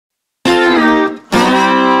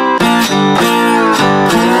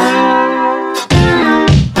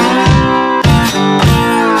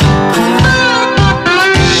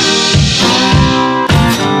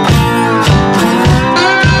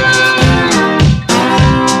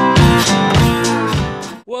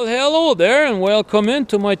Hello there and welcome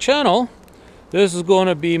into my channel. This is going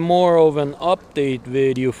to be more of an update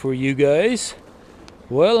video for you guys.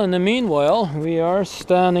 Well, in the meanwhile, we are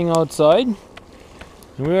standing outside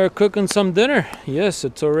and we are cooking some dinner. Yes,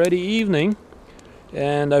 it's already evening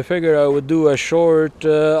and I figured I would do a short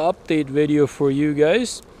update video for you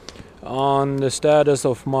guys on the status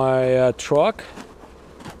of my truck.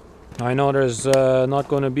 I know there's not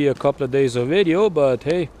going to be a couple of days of video, but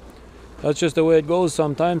hey, that's just the way it goes.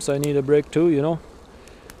 Sometimes I need a break too, you know,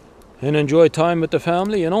 and enjoy time with the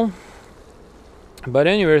family, you know. But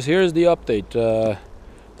anyways, here's the update.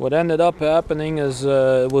 What ended up happening is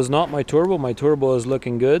it was not my turbo. My turbo is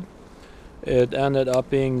looking good. It ended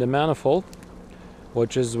up being the manifold,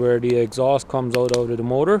 which is where the exhaust comes out of the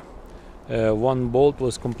motor. One bolt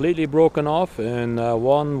was completely broken off and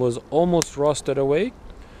one was almost rusted away.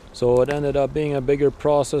 So it ended up being a bigger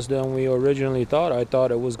process than we originally thought. I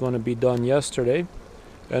thought it was going to be done yesterday,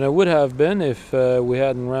 and it would have been if we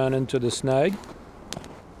hadn't ran into the snag.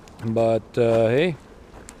 But hey,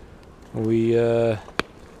 we have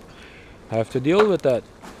to deal with that.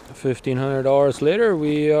 $1,500 later,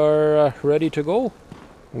 we are ready to go.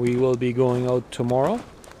 We will be going out tomorrow,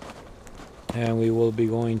 and we will be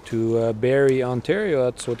going to Barrie, Ontario.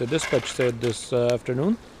 That's what the dispatch said this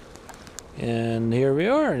afternoon. And here we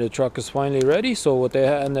are. The truck is finally ready. So what they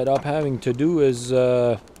ended up having to do is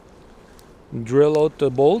drill out the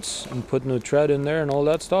bolts and put new thread in there and all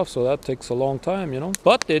that stuff. So that takes a long time, you know.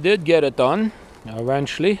 But they did get it done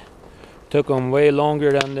eventually. Took them way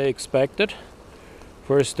longer than they expected.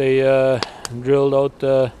 First they drilled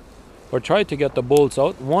out or tried to get the bolts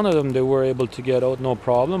out. One of them they were able to get out, no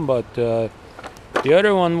problem, but the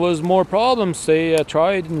other one was more problems. They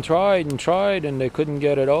tried and tried and tried and they couldn't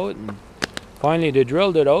get it out. And finally they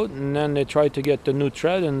drilled it out, and then they tried to get the new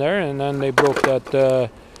thread in there, and then they broke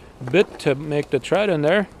that bit to make the thread in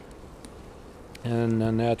there, and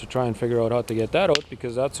then they had to try and figure out how to get that out,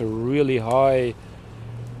 because that's a really high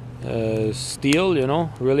steel, you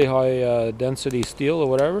know, really high density steel or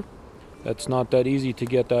whatever. That's not that easy to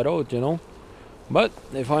get that out, you know. But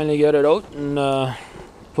they finally get it out and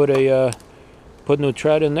put new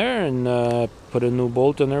thread in there and put a new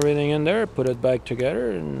bolt and everything in there, put it back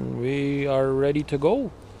together, and we are ready to go.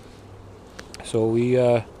 So we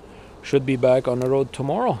should be back on the road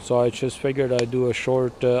tomorrow. So I just figured I'd do a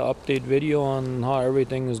short update video on how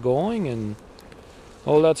everything is going and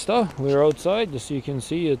all that stuff. We're outside, as you can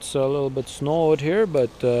see. It's a little bit snow out here,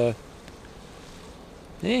 but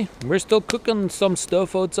hey, we're still cooking some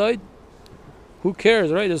stuff outside. Who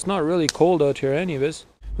cares, right? It's not really cold out here anyways.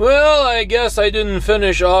 Well, I guess I didn't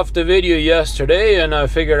finish off the video yesterday, and I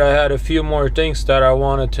figured I had a few more things that I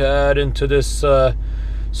wanted to add into this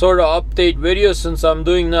sort of update video. Since I'm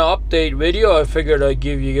doing the update video, I figured I'd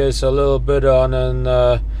give you guys a little bit on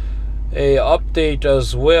a update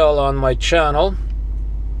as well on my channel.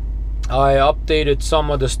 I updated some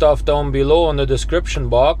of the stuff down below in the description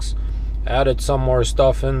box, added some more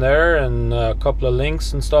stuff in there and a couple of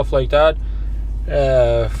links and stuff like that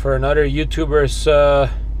for another YouTuber's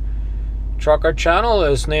trucker channel.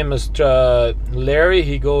 His name is Larry.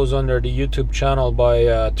 He goes under the YouTube channel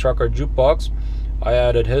by Trucker Jukebox. I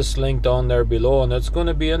added his link down there below, and it's going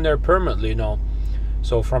to be in there permanently now.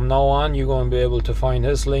 So from now on, you're going to be able to find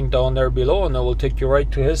his link down there below, and it will take you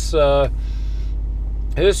right to his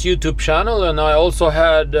YouTube channel. And I also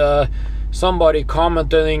had somebody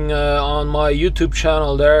commenting on my YouTube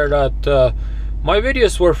channel there that my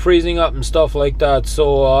videos were freezing up and stuff like that.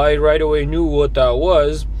 So I right away knew what that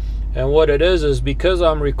was. And what it is because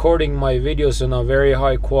I'm recording my videos in a very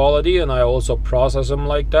high quality, and I also process them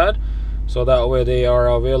like that, so that way they are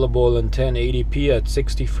available in 1080p at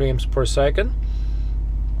 60 frames per second.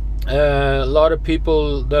 A lot of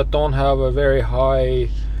people that don't have a very high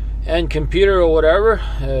end computer or whatever,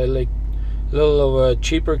 like a little of a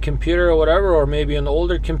cheaper computer or whatever, or maybe an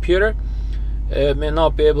older computer, may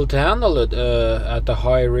not be able to handle it at the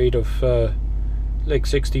high rate of like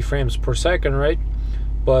 60 frames per second, right?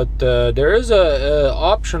 But there is a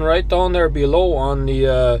option right down there below on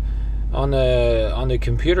the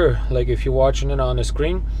computer. Like if you're watching it on the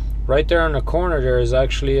screen, right there in the corner, there is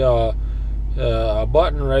actually a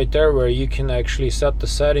button right there where you can actually set the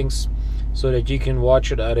settings so that you can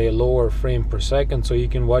watch it at a lower frame per second. So you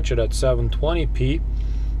can watch it at 720p,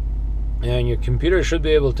 and your computer should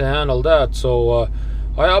be able to handle that. So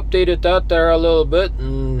I updated that there a little bit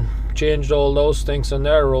and changed all those things in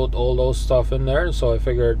there, wrote all those stuff in there. So I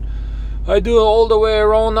figured I'd do all the way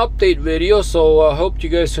around update video. So I hope you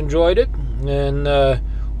guys enjoyed it, and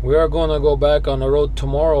we are gonna go back on the road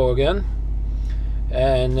tomorrow again,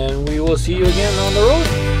 and then we will see you again on the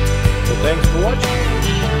road.